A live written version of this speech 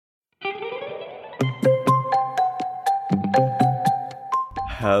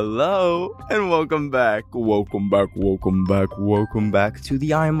Hello, and welcome back to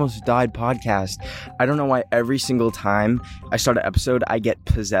the I Almost Died podcast. I don't know why every single time I start an episode, I get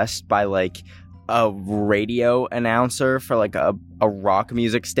possessed by, like, a radio announcer for, like, a rock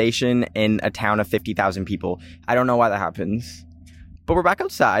music station in a town of 50,000 people. I don't know why that happens. But we're back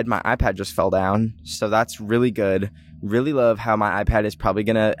outside. My iPad just fell down, so that's really good. Really love how my iPad is probably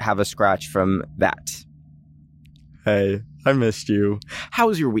gonna have a scratch from that. Hey, I missed you. How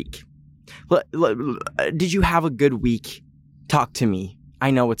was your week? Did you have a good week? Talk to me. I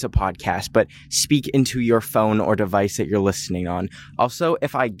know it's a podcast, but speak into your phone or device that you're listening on. Also,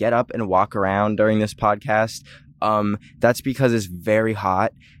 if I get up and walk around during this podcast, that's because it's very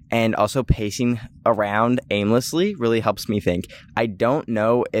hot, and also pacing around aimlessly really helps me think. I don't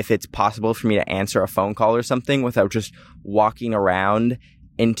know if it's possible for me to answer a phone call or something without just walking around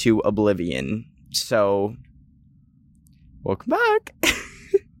into oblivion. So, welcome back.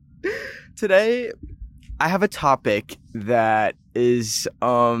 Today, I have a topic that is,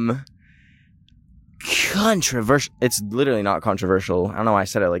 controversial. It's literally not controversial. I don't know why I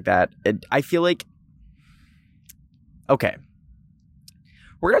said it like that. I feel like, okay,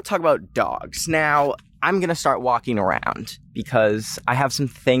 we're going to talk about dogs. Now, I'm going to start walking around because I have some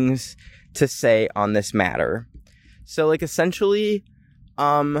things to say on this matter. So, like, essentially,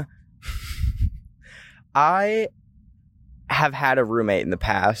 I have had a roommate in the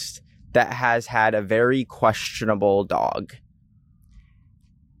past that has had a very questionable dog.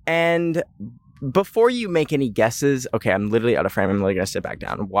 And before you make any guesses, okay, I'm literally out of frame. I'm literally going to sit back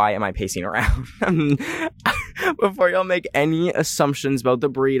down. Why am I pacing around? Before y'all make any assumptions about the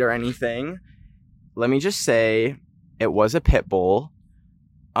breed or anything, let me just say it was a pit bull.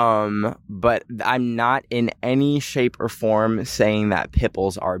 But I'm not in any shape or form saying that pit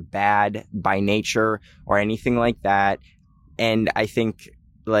bulls are bad by nature or anything like that. And I think,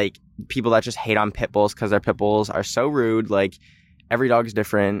 like, people that just hate on pit bulls because their pit bulls are so rude, like, every dog is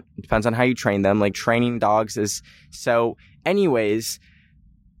different. It depends on how you train them. Like, training dogs is... So, anyways,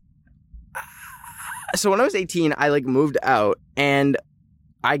 so when I was 18, I, like, moved out, and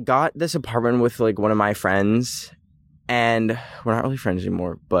I got this apartment with, like, one of my friends, and we're not really friends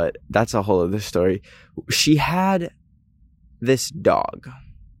anymore, but that's a whole other story. She had this dog.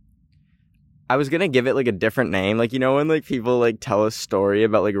 I was gonna give it, like, a different name. Like, you know when, like, people, like, tell a story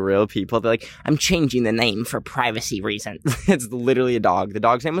about, like, real people? They're like, I'm changing the name for privacy reasons. It's literally a dog. The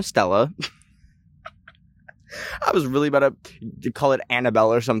dog's name was Stella. I was really about to call it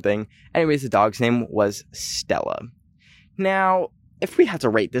Annabelle or something. Anyways, the dog's name was Stella. Now, if we had to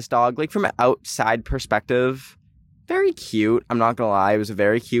rate this dog, like, from an outside perspective, very cute. I'm not gonna lie. It was a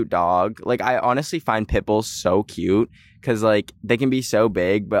very cute dog. Like, I honestly find pit bulls so cute. Because, like, they can be so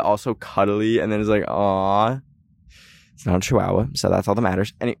big, but also cuddly. And then it's like, aw. It's not a chihuahua, so that's all that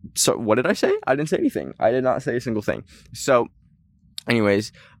matters. So, what did I say? I didn't say anything. I did not say a single thing. So,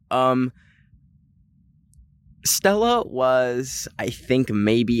 anyways, Stella was, I think,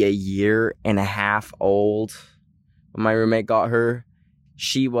 maybe a year and a half old when my roommate got her.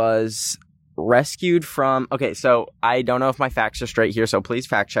 She was rescued from... Okay, so I don't know if my facts are straight here, so please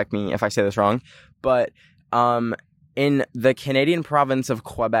fact check me if I say this wrong. But, in the Canadian province of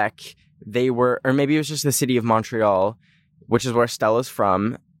Quebec, they were, or maybe it was just the city of Montreal, which is where Stella's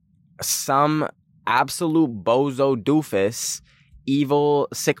from, some absolute bozo doofus, evil,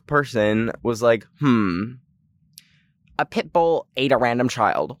 sick person was like, a pit bull ate a random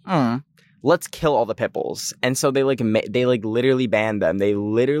child. Let's kill all the pit bulls. And so they literally banned them. They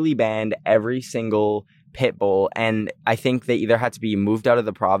literally banned every single pit bull. And I think they either had to be moved out of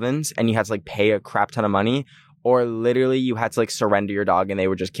the province and you had to, like, pay a crap ton of money, or literally you had to, like, surrender your dog and they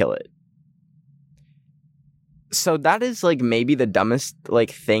would just kill it. So that is, like, maybe the dumbest, like,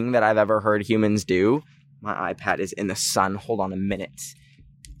 thing that I've ever heard humans do. My iPad is in the sun. Hold on a minute.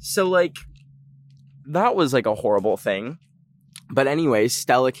 So, like, that was, like, a horrible thing. But anyways,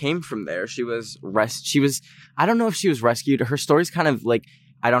 Stella came from there. She was, I don't know if she was rescued. Her story's kind of, like,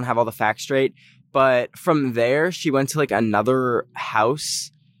 I don't have all the facts straight. But from there, she went to, like, another house,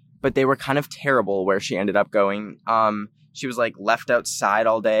 but they were kind of terrible where she ended up going. She was, like, left outside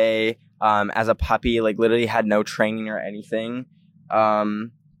all day as a puppy, like, literally had no training or anything.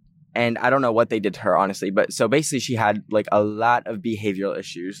 And I don't know what they did to her, honestly. But so basically she had, like, a lot of behavioral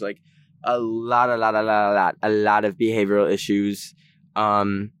issues, like a lot of behavioral issues.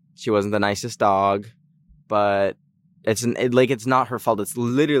 She wasn't the nicest dog, but it's not her fault. It's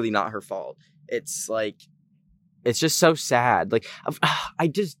literally not her fault. It's, like, it's just so sad. Like, I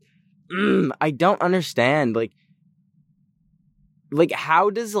don't understand. Like, how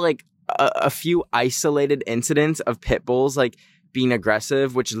does, like, a few isolated incidents of pit bulls, like, being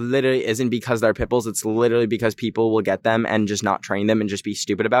aggressive, which literally isn't because they're pit bulls. It's literally because people will get them and just not train them and just be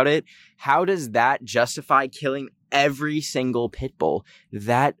stupid about it. How does that justify killing every single pit bull?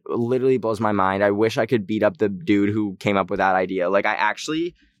 That literally blows my mind. I wish I could beat up the dude who came up with that idea. Like,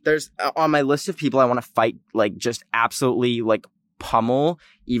 there's on my list of people I want to fight, like, just absolutely, like, pummel,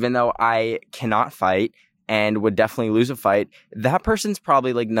 even though I cannot fight and would definitely lose a fight. That person's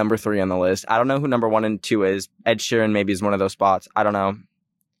probably, like, number 3 on the list. I don't know who number 1 and 2 is. Ed Sheeran maybe is one of those spots. I don't know.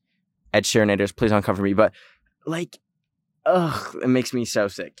 Ed Sheeranators, please don't come for me. But, like, it makes me so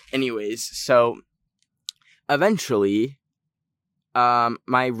sick. Anyways, so eventually,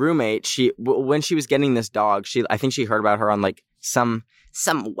 my roommate, when she was getting this dog, I think she heard about her on, like, some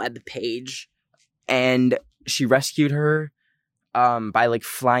web page, and she rescued her by, like,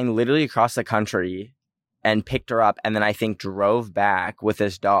 flying literally across the country and picked her up, and then I think drove back with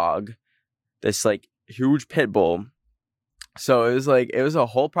this dog, this, like, huge pit bull. So it was a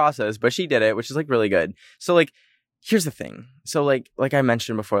whole process, but she did it, which is, like, really good. So, like, here's the thing. So, like I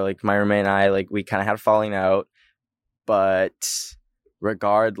mentioned before, like, my roommate and I, like, we kind of had a falling out, but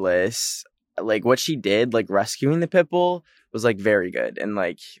regardless, like, what she did, like, rescuing the pit bull was, like, very good, and,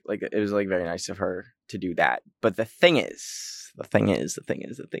 like it was, like, very nice of her to do that. But the thing is, that's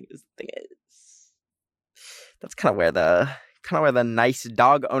kind of where the nice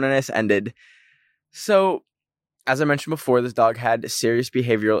dog ownerness ended. So, as I mentioned before, this dog had serious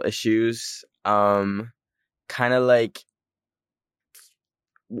behavioral issues. Kind of like,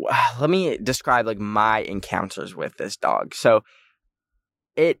 let me describe, like, my encounters with this dog. So,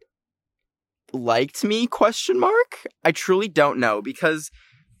 it liked me, ? I truly don't know, because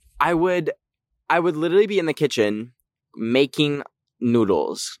I would literally be in the kitchen making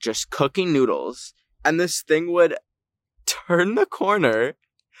noodles, just cooking noodles, and this thing would turn the corner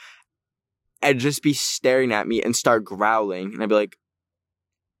and just be staring at me and start growling, and I'd be like,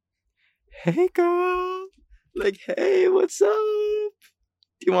 "Hey girl, like, hey, what's up?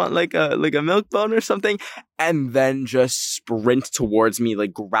 Do you want like a milk bone or something?" And then just sprint towards me,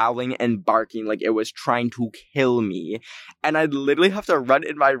 like, growling and barking like it was trying to kill me. And I'd literally have to run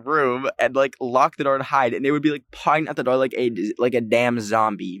in my room and, like, lock the door and hide. And it would be, like, pawing at the door like a damn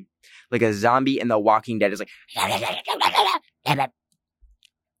zombie. Like a zombie in The Walking Dead is like, and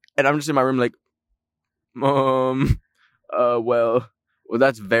I'm just in my room like, well,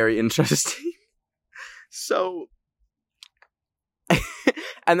 that's very interesting. So,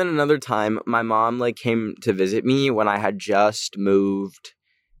 and then another time, my mom, like, came to visit me when I had just moved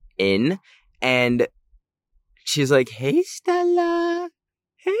in, and she's like, "Hey, Stella,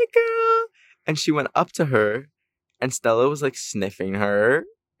 hey, girl," and she went up to her, and Stella was, like, sniffing her,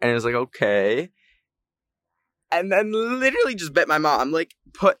 and it was like, okay, and then literally just bit my mom, like,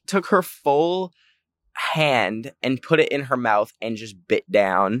 took her full hand and put it in her mouth and just bit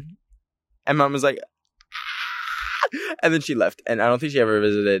down, and mom was like, and then she left, and I don't think she ever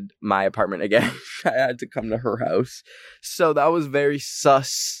visited my apartment again. I had to come to her house. So that was very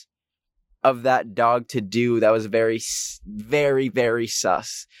sus of that dog to do. That was very, very, very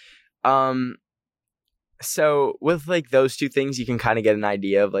sus. So with, like, those two things, you can kind of get an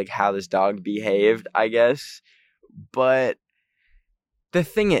idea of, like, how this dog behaved, I guess. But the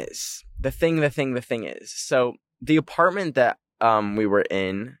thing is, so the apartment that we were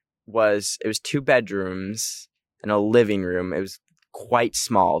in was 2 bedrooms and a living room. It was quite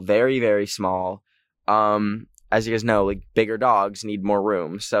small, very, very small. As you guys know, like, bigger dogs need more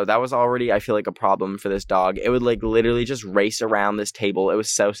room. So that was already, I feel like, a problem for this dog. It would, like, literally just race around this table. It was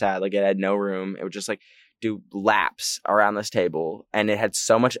so sad. Like, it had no room. It would just, like, do laps around this table. And it had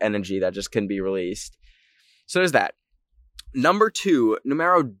so much energy that just couldn't be released. So there's that. Number 2,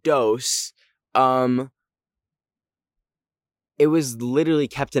 numero dos, it was literally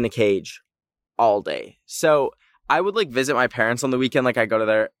kept in a cage all day. So I would, like, visit my parents on the weekend. Like, I go to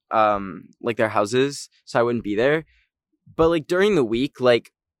their, like, their houses, so I wouldn't be there. But, like, during the week,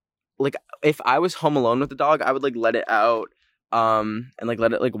 like, if I was home alone with the dog, I would, like, let it out, and, like,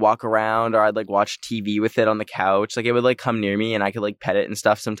 let it, like, walk around, or I'd, like, watch TV with it on the couch. Like, it would, like, come near me, and I could, like, pet it and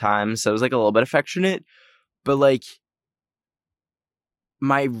stuff sometimes. So it was, like, a little bit affectionate. But, like,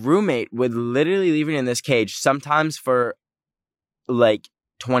 my roommate would literally leave it in this cage, sometimes for, like,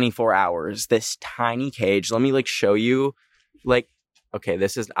 24 hours, this tiny cage. Let me, like, show you, like, okay,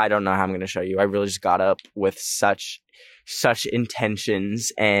 I don't know how I'm going to show you. I really just got up with such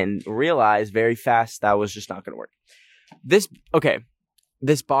intentions and realized very fast that was just not going to work. This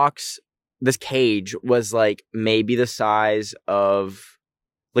cage was, like, maybe the size of,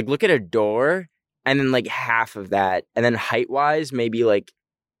 like, look at a door, and then, like, half of that, and then height-wise, maybe, like,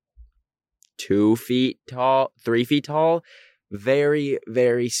 2 feet tall, 3 feet tall. very,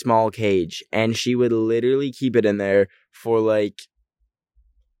 very small cage. And she would literally keep it in there for like,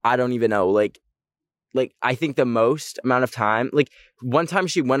 I don't even know, like I think the most amount of time, like one time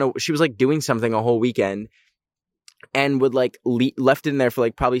she was like doing something a whole weekend and would like left it in there for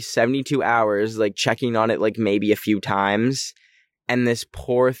like probably 72 hours, like checking on it like maybe a few times. And this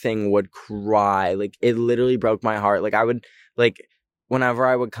poor thing would cry. Like it literally broke my heart. Like I would like whenever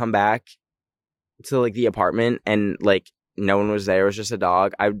I would come back to like the apartment and like no one was there, it was just a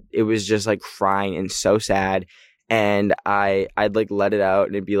dog. It was just like crying and so sad. And I'd like let it out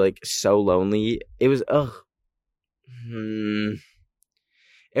and it'd be like so lonely. It was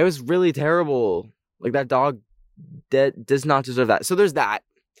it was really terrible. Like that dog does not deserve that. So there's that.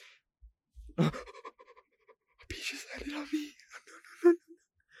 Peach just landed on me.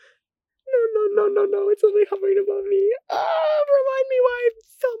 No. It's only hovering above me. Remind me why I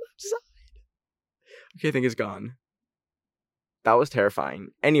film outside. Okay, I think it's gone. That was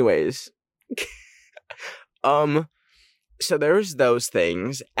terrifying. Anyways. So there's those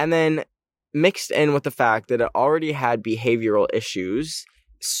things. And then mixed in with the fact that it already had behavioral issues.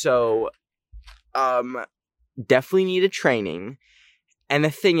 So, definitely needed training. And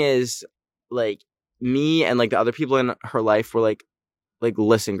the thing is, like, me and, like, the other people in her life were like,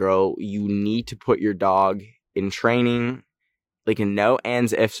 listen, girl, you need to put your dog in training. Like, no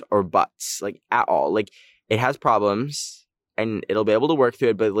ands, ifs, or buts. Like, at all. Like, it has problems, and it'll be able to work through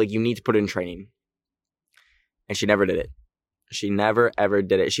it, but, like, you need to put it in training. And she never did it. She never, ever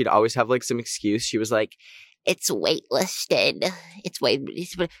did it. She'd always have, like, some excuse. She was like, it's waitlisted.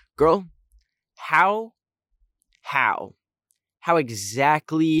 Girl, how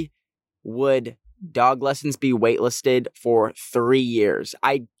exactly would dog lessons be waitlisted for 3 years?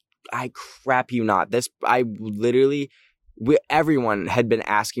 I crap you not. Everyone had been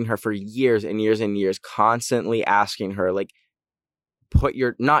asking her for years and years and years, constantly asking her, like,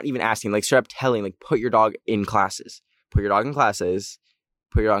 not even asking, like, straight up telling, like, put your dog in classes. Put your dog in classes.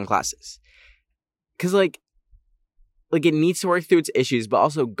 Put your dog in classes. Because, like, it needs to work through its issues, but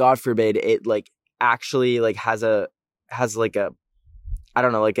also, God forbid, it, like, actually, like, has like, a, I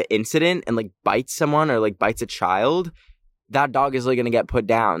don't know, like, an incident and, like, bites someone or, like, bites a child. That dog is, like, going to get put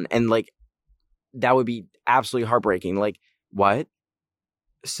down. And, like, that would be absolutely heartbreaking. Like, what?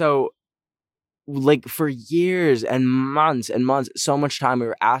 So, like, for years and months, so much time we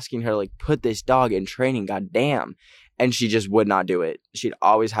were asking her, like, put this dog in training, goddamn. And she just would not do it. She'd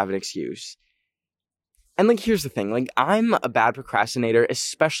always have an excuse. And, like, here's the thing. Like, I'm a bad procrastinator,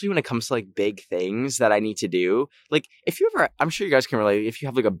 especially when it comes to, like, big things that I need to do. Like, if you ever, I'm sure you guys can relate, if you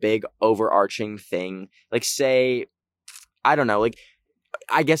have, like, a big overarching thing, like, say, I don't know, like,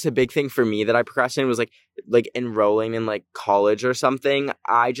 I guess a big thing for me that I procrastinated was, like enrolling in, like, college or something.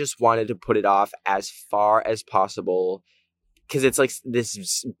 I just wanted to put it off as far as possible because it's, like,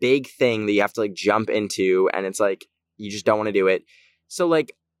 this big thing that you have to, like, jump into, and it's, like, you just don't want to do it. So,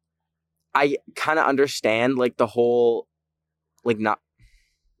 like, I kind of understand, like, the whole, like, not,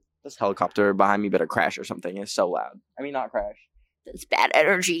 this helicopter behind me better crash or something. It's so loud. I mean, not crash. That's bad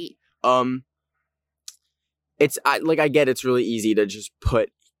energy. I get it's really easy to just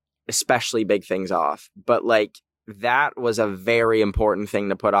put especially big things off, but, like, that was a very important thing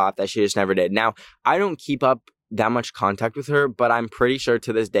to put off that she just never did. Now, I don't keep up that much contact with her, but I'm pretty sure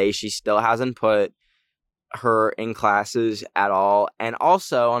to this day she still hasn't put her in classes at all. And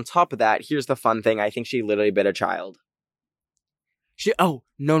also, on top of that, here's the fun thing. I think she literally bit a child.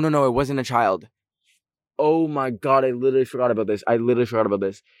 No, it wasn't a child. Oh my God, I literally forgot about this.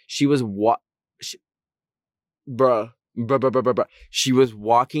 She was Bruh. She was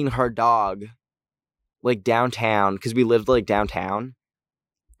walking her dog, like, downtown, because we lived, like, downtown,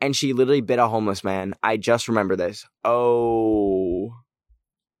 and she literally bit a homeless man. I just remember this. Oh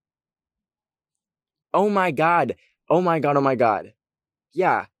my God.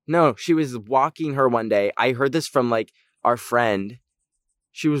 Yeah, no, she was walking her one day. I heard this from, like, our friend.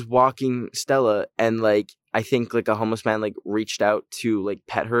 She was walking Stella, and, like, I think, like, a homeless man, like, reached out to, like,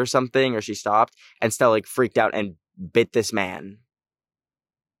 pet her or something, or she stopped, and Stella, like, freaked out and bit this man.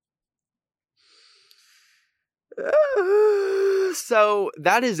 So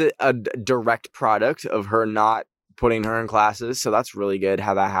that is a direct product of her not putting her in classes. So that's really good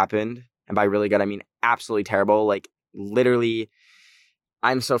how that happened. And by really good, I mean absolutely terrible. Like, literally,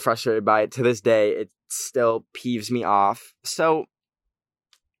 I'm so frustrated by it. To this day, it still peeves me off. So,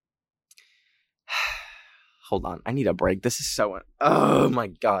 hold on. I need a break. This is so... Oh, my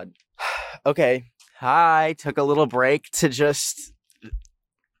God. Okay. I took a little break to just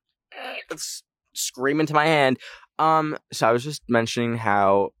scream into my hand. So I was just mentioning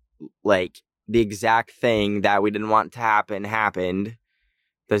how, like, the exact thing that we didn't want to happen happened.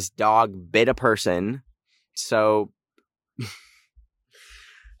 This dog bit a person. So,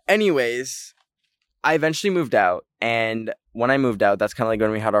 anyways, I eventually moved out. And when I moved out, that's kind of like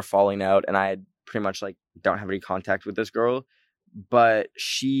when we had our falling out. And I had pretty much like don't have any contact with this girl. But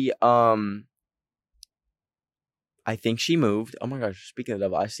she, I think she moved. Oh my gosh, speaking of the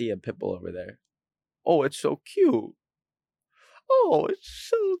devil, I see a pit bull over there. Oh, it's so cute. Oh, it's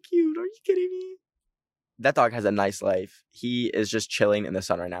so cute. Are you kidding me? That dog has a nice life. He is just chilling in the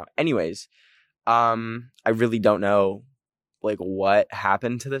sun right now. Anyways, I really don't know, like, what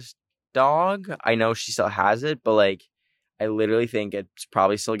happened to this dog. I know she still has it, but, like, I literally think it's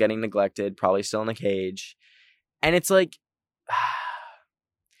probably still getting neglected, probably still in a cage. And it's like,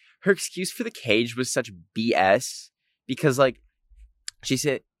 her excuse for the cage was such BS because, like, she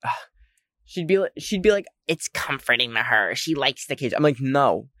said, she'd be like, it's comforting to her. She likes the cage. I'm like,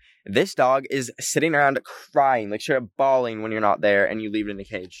 no. This dog is sitting around crying, like, straight up bawling when you're not there and you leave it in a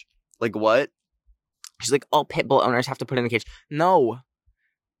cage. Like, what? She's like, all pit bull owners have to put it in the cage. No.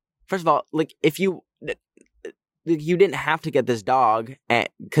 First of all, like, if you didn't have to get this dog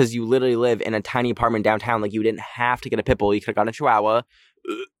because you literally live in a tiny apartment downtown. Like, you didn't have to get a pit bull. You could have gotten a Chihuahua,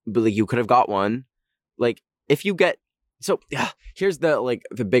 but, like, you could have got one. Like, if you get... So, here's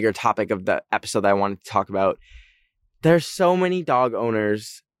the bigger topic of the episode that I wanted to talk about. There's so many dog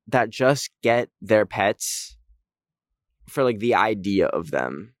owners that just get their pets for, like, the idea of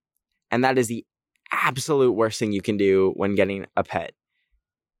them. And that is the absolute worst thing you can do when getting a pet.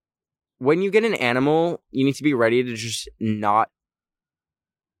 When you get an animal, you need to be ready to just not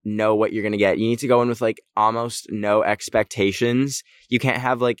know what you're going to get. You need to go in with, like, almost no expectations. You can't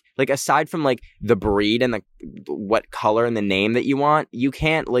have, like aside from, like, the breed and, what color and the name that you want, you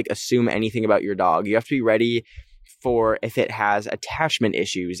can't, like, assume anything about your dog. You have to be ready for if it has attachment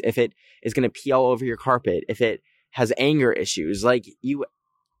issues, if it is going to pee all over your carpet, if it has anger issues. Like, you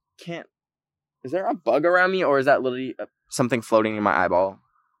can't... Is there a bug around me, or is that literally something floating in my eyeball?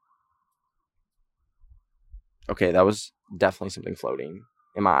 Okay, that was definitely something floating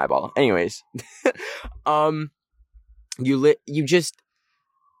in my eyeball. Anyways, you just...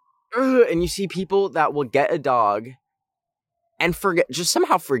 and you see people that will get a dog and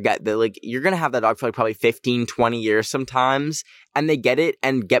somehow forget that, like, you're going to have that dog for, like, probably 15, 20 years sometimes, and they get it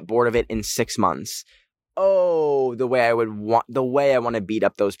and get bored of it in 6 months. Oh, the way I want to beat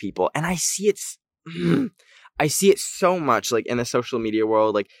up those people. And I see it so much, like, in the social media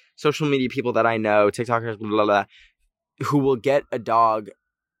world, like, social media people that I know, TikTokers, blah, blah, blah, who will get a dog,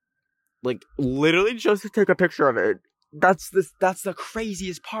 like, literally just to take a picture of it. That's the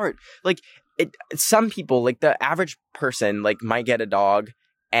craziest part. Like, some people, like, the average person, like, might get a dog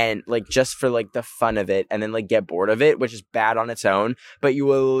and, like, just for, like, the fun of it, and then, like, get bored of it, which is bad on its own. But you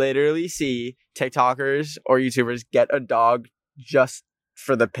will literally see TikTokers or YouTubers get a dog just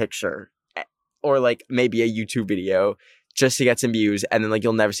for the picture, or, like, maybe a YouTube video just to get some views, and then, like,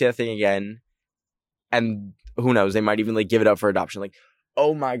 you'll never see that thing again. And who knows, they might even, like, give it up for adoption. Like,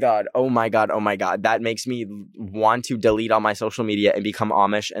 oh my god, oh my god, oh my god. That makes me want to delete all my social media and become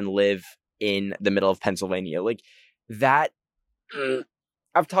Amish and live in the middle of Pennsylvania. Like, that...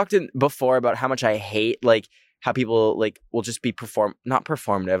 I've talked before about how much I hate, like, how people, like, will just be not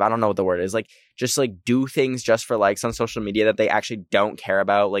performative. I don't know what the word is. Like, just, like, do things just for likes on social media that they actually don't care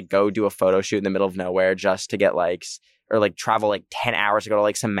about. Like, go do a photo shoot in the middle of nowhere just to get likes. Or, like, travel, like, 10 hours to go to,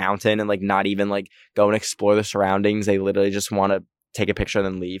 like, some mountain and, like, not even, like, go and explore the surroundings. They literally just want to take a picture and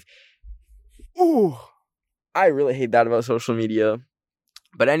then leave. Ooh. I really hate that about social media.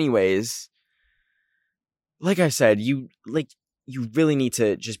 But anyways, like I said, you really need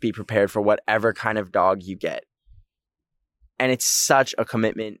to just be prepared for whatever kind of dog you get. And it's such a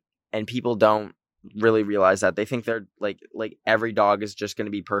commitment, and people don't really realize that. They think they're like every dog is just going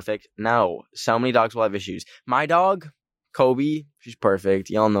to be perfect. No, so many dogs will have issues. My dog, Kobe, she's perfect.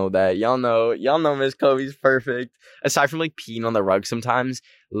 Y'all know that. Y'all know Miss Kobe's perfect. Aside from, like, peeing on the rug sometimes,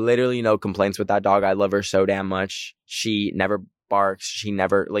 literally no complaints with that dog. I love her so damn much. She never barks. She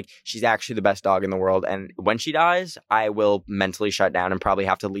never, like, she's actually the best dog in the world. And when she dies, I will mentally shut down and probably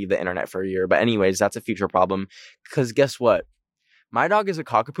have to leave the internet for a year. But anyways, that's a future problem. Because guess what? My dog is a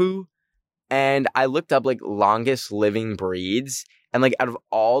cockapoo. And I looked up, like, longest living breeds. And, like, out of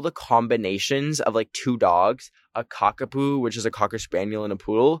all the combinations of, like, two dogs, a cockapoo, which is a cocker spaniel, and a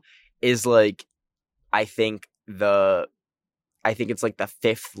poodle, is, like, I think it's, like, the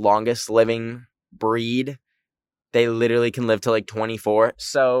 5th longest living breed. They literally can live to, like, 24.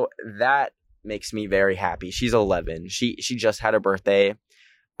 So that makes me very happy. She's 11. She just had her birthday.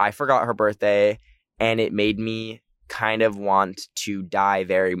 I forgot her birthday, and it made me kind of want to die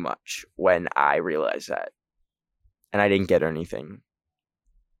very much when I realized that. And I didn't get her anything.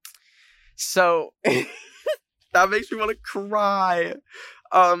 So, that makes me want to cry.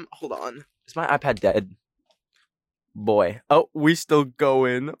 Hold on. Is my iPad dead? Boy. Oh, we still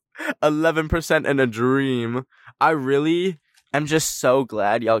going. 11% in a dream. I really am just so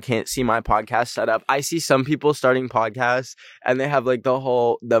glad y'all can't see my podcast setup. I see some people starting podcasts and they have like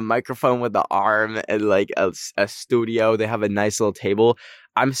the microphone with the arm and like a studio. They have a nice little table.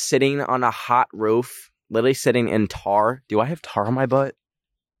 I'm sitting on a hot roof, literally sitting in tar. Do I have tar on my butt?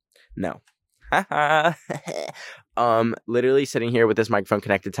 No. Literally sitting here with this microphone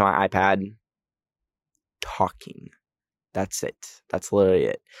connected to my iPad, talking. That's it. That's literally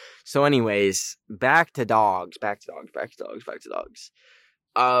it. So anyways, back to dogs. I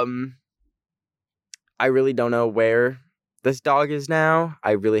really don't know where this dog is now.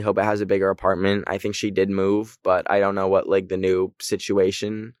 I really hope it has a bigger apartment. I think she did move, but I don't know what like the new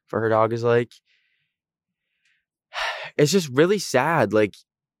situation for her dog is like. It's just really sad. Like,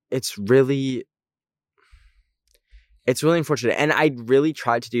 it's really unfortunate. And I really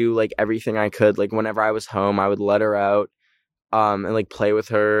tried to do like everything I could. Like whenever I was home, I would let her out and like play with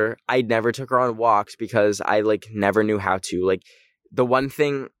her. I never took her on walks because I like never knew how to. Like the one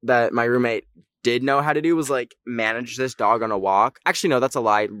thing that my roommate did know how to do was like manage this dog on a walk. Actually, no, that's a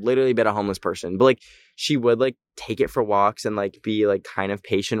lie. Literally been a homeless person. But like she would like take it for walks and like be like kind of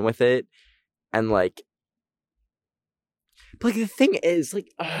patient with it. And like, but like the thing is like,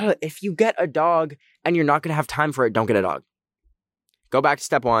 if you get a dog and you're not going to have time for it, don't get a dog. Go back to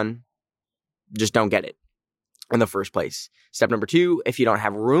step 1. Just don't get it in the first place. Step number 2, if you don't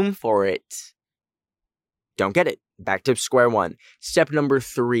have room for it, don't get it. Back to square 1. Step number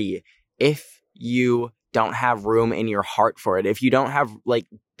 3, if you don't have room in your heart for it, if you don't have like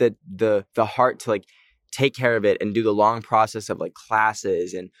the heart to like take care of it and do the long process of like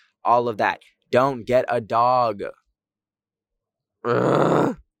classes and all of that, don't get a dog.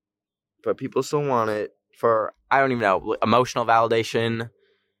 Ugh. But people still want it for, I don't even know, emotional validation.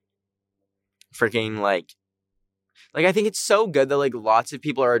 Freaking like I think it's so good that like lots of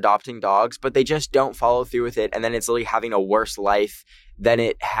people are adopting dogs, but they just don't follow through with it. And then it's literally having a worse life than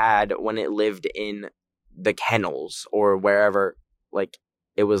it had when it lived in the kennels or wherever like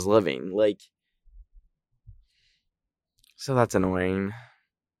it was living. Like, so that's annoying.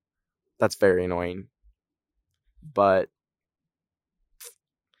 That's very annoying. But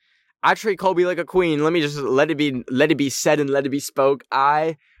I treat Colby like a queen. Let me just let it be said and let it be spoke.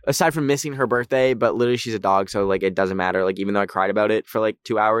 Aside from missing her birthday, but literally she's a dog, so like it doesn't matter. Like even though I cried about it for like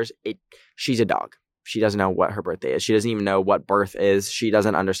 2 hours, she's a dog. She doesn't know what her birthday is. She doesn't even know what birth is. She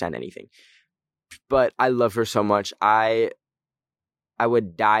doesn't understand anything. But I love her so much. I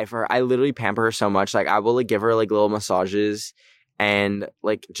would die for her. I literally pamper her so much. Like I will like give her like little massages and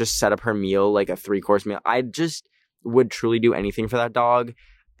like just set up her meal, like a 3-course meal. I just would truly do anything for that dog.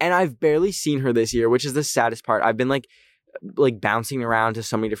 And I've barely seen her this year, which is the saddest part. I've been like bouncing around to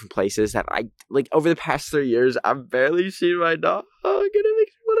so many different places that I like over the past 3 years, I've barely seen my dog. And it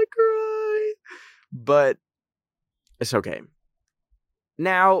makes me want to cry. But it's okay.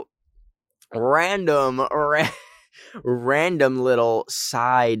 Now, random little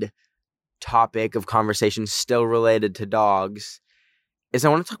side topic of conversation still related to dogs is I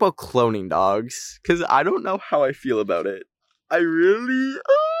want to talk about cloning dogs because I don't know how I feel about it. I really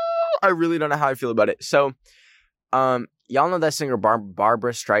don't know how I feel about it. So, y'all know that singer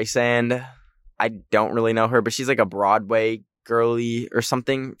Barbra Streisand? I don't really know her, but she's like a Broadway girly or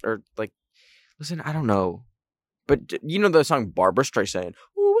something. Or like, listen, I don't know. But you know the song Barbra Streisand?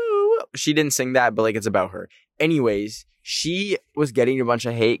 She didn't sing that, but like it's about her. Anyways, she was getting a bunch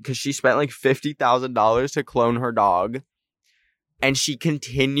of hate because she spent like $50,000 to clone her dog. And she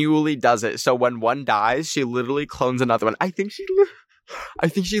continually does it. So when one dies, she literally clones another one. I think she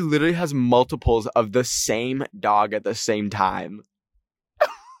literally has multiples of the same dog at the same time.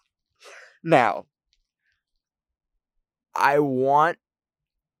 Now, I want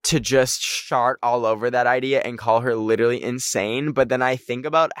to just shart all over that idea and call her literally insane. But then I think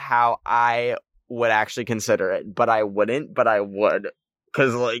about how I would actually consider it. But I wouldn't, but I would.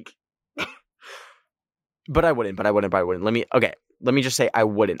 Because like... But I wouldn't. Let me just say I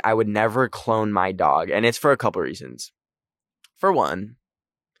wouldn't. I would never clone my dog. And it's for a couple reasons. For one,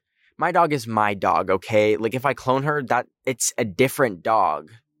 my dog is my dog, okay? Like, if I clone her, it's a different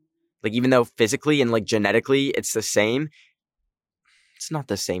dog. Like, even though physically and, like, genetically it's the same, it's not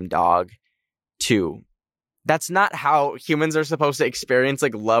the same dog. 2, That's not how humans are supposed to experience,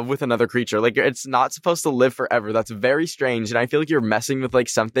 like, love with another creature. Like, it's not supposed to live forever. That's very strange. And I feel like you're messing with, like,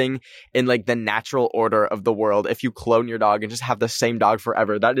 something in, like, the natural order of the world if you clone your dog and just have the same dog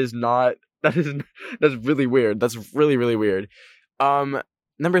forever. That's really weird. That's really, really weird.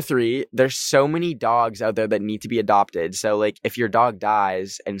 Number 3, there's so many dogs out there that need to be adopted. So, like, if your dog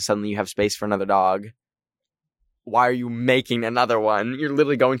dies and suddenly you have space for another dog, why are you making another one? You're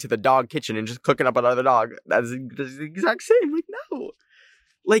literally going to the dog kitchen and just cooking up another dog. That's the exact same. Like, no.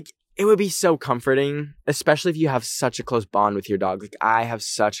 Like, it would be so comforting, especially if you have such a close bond with your dog. Like, I have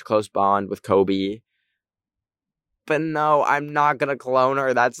such a close bond with Kobe. But no, I'm not going to clone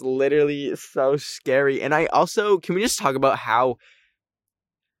her. That's literally so scary. And I also, can we just talk about how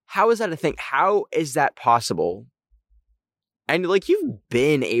is that a thing? How is that possible? And, like, you've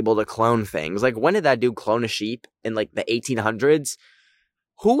been able to clone things. Like, when did that dude clone a sheep? In, like, the 1800s?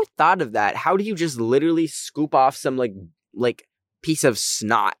 Who thought of that? How do you just literally scoop off some, like piece of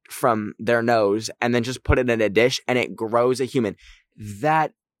snot from their nose and then just put it in a dish and it grows a human?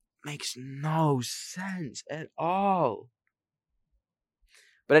 That makes no sense at all.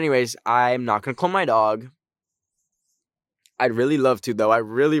 But anyways, I'm not going to clone my dog. I'd really love to, though. I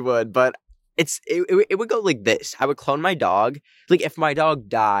really would, but it would go like this. I would clone my dog. Like, if my dog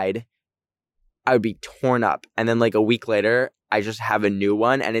died, I would be torn up. And then, like, a week later, I just have a new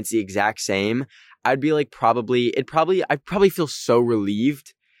one and it's the exact same. I'd be like, I'd probably feel so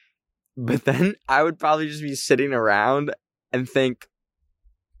relieved. But then I would probably just be sitting around and think,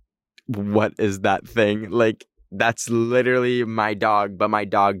 what is that thing? Like, that's literally my dog, but my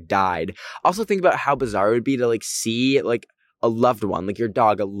dog died. Also, think about how bizarre it would be to, like, see, like, a loved one, like your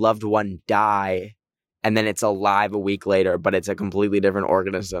dog, a loved one die, and then it's alive a week later, but it's a completely different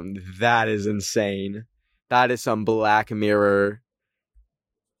organism. That is insane. That is some Black Mirror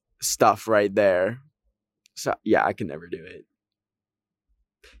stuff right there. So, yeah, I can never do it.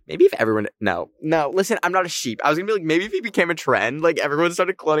 Maybe if everyone... No, listen, I'm not a sheep. I was gonna be like, maybe if it became a trend, like, everyone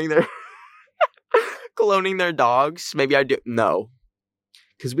started cloning their dogs, maybe I'd do... No.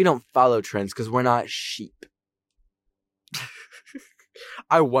 Because we don't follow trends, because we're not sheep.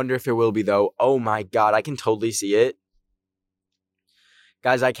 I wonder if it will be, though. Oh my god, I can totally see it.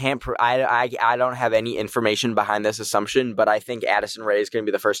 Guys, I can't... I don't have any information behind this assumption, but I think Addison Rae is going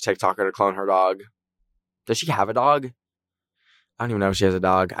to be the first TikToker to clone her dog. Does she have a dog? I don't even know if she has a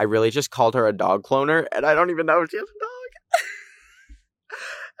dog. I really just called her a dog cloner, and I don't even know if she has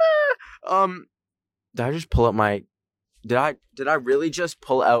a dog. Did I just pull up my... Did I really just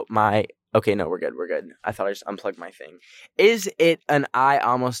pull out my... Okay, no, we're good. I thought I just unplugged my thing. Is it an I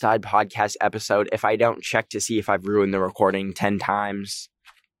Almost Died podcast episode if I don't check to see if I've ruined the recording 10 times?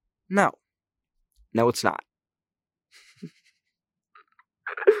 No. No, it's not.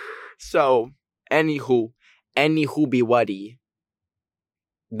 So, anywho be whatty.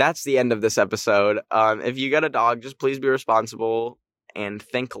 That's the end of this episode. If you get a dog, just please be responsible and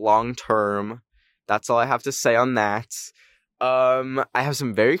think long term. That's all I have to say on that. I have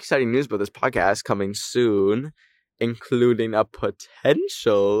some very exciting news about this podcast coming soon, including a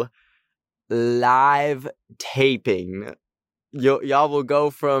potential live taping. Y'all will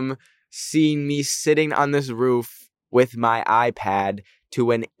go from seeing me sitting on this roof with my iPad to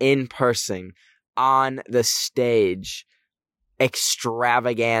an in-person, on the stage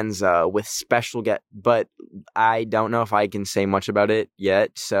extravaganza with special guests. But I don't know if I can say much about it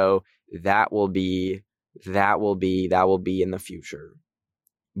yet, so that will be in the future.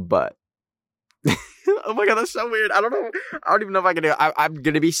 But oh my god, that's so weird. I don't even know if I can do it. I'm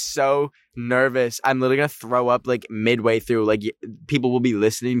gonna be so nervous. I'm literally gonna throw up like midway through. Like, people will be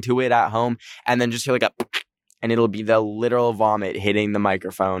listening to it at home and then just hear like a and it'll be the literal vomit hitting the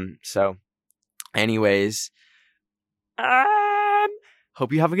microphone. So anyways,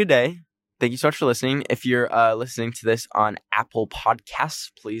 hope you have a good day. Thank you so much for listening. If you're listening to this on Apple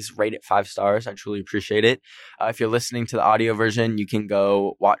Podcasts, please rate it 5 stars. I truly appreciate it. If you're listening to the audio version, you can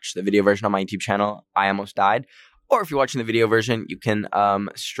go watch the video version on my YouTube channel, I Almost Died. Or if you're watching the video version, you can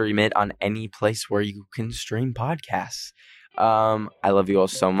stream it on any place where you can stream podcasts. I love you all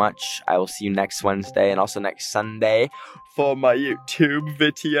so much. I will see you next Wednesday and also next Sunday for my YouTube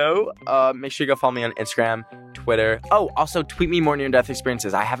video. Make sure you go follow me on Instagram, Twitter. Oh, also tweet me more near-death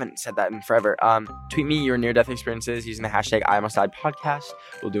experiences. I haven't said that in forever. Tweet me your near-death experiences using the hashtag I Almost Died podcast.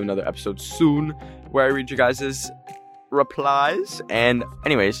 We'll do another episode soon where I read your guys' replies. And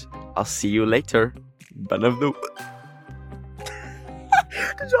anyways, I'll see you later. Ben of the...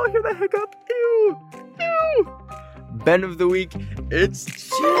 Did y'all hear that hiccup? Ew! Ben of the week, it's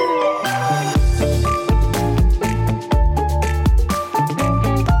chill.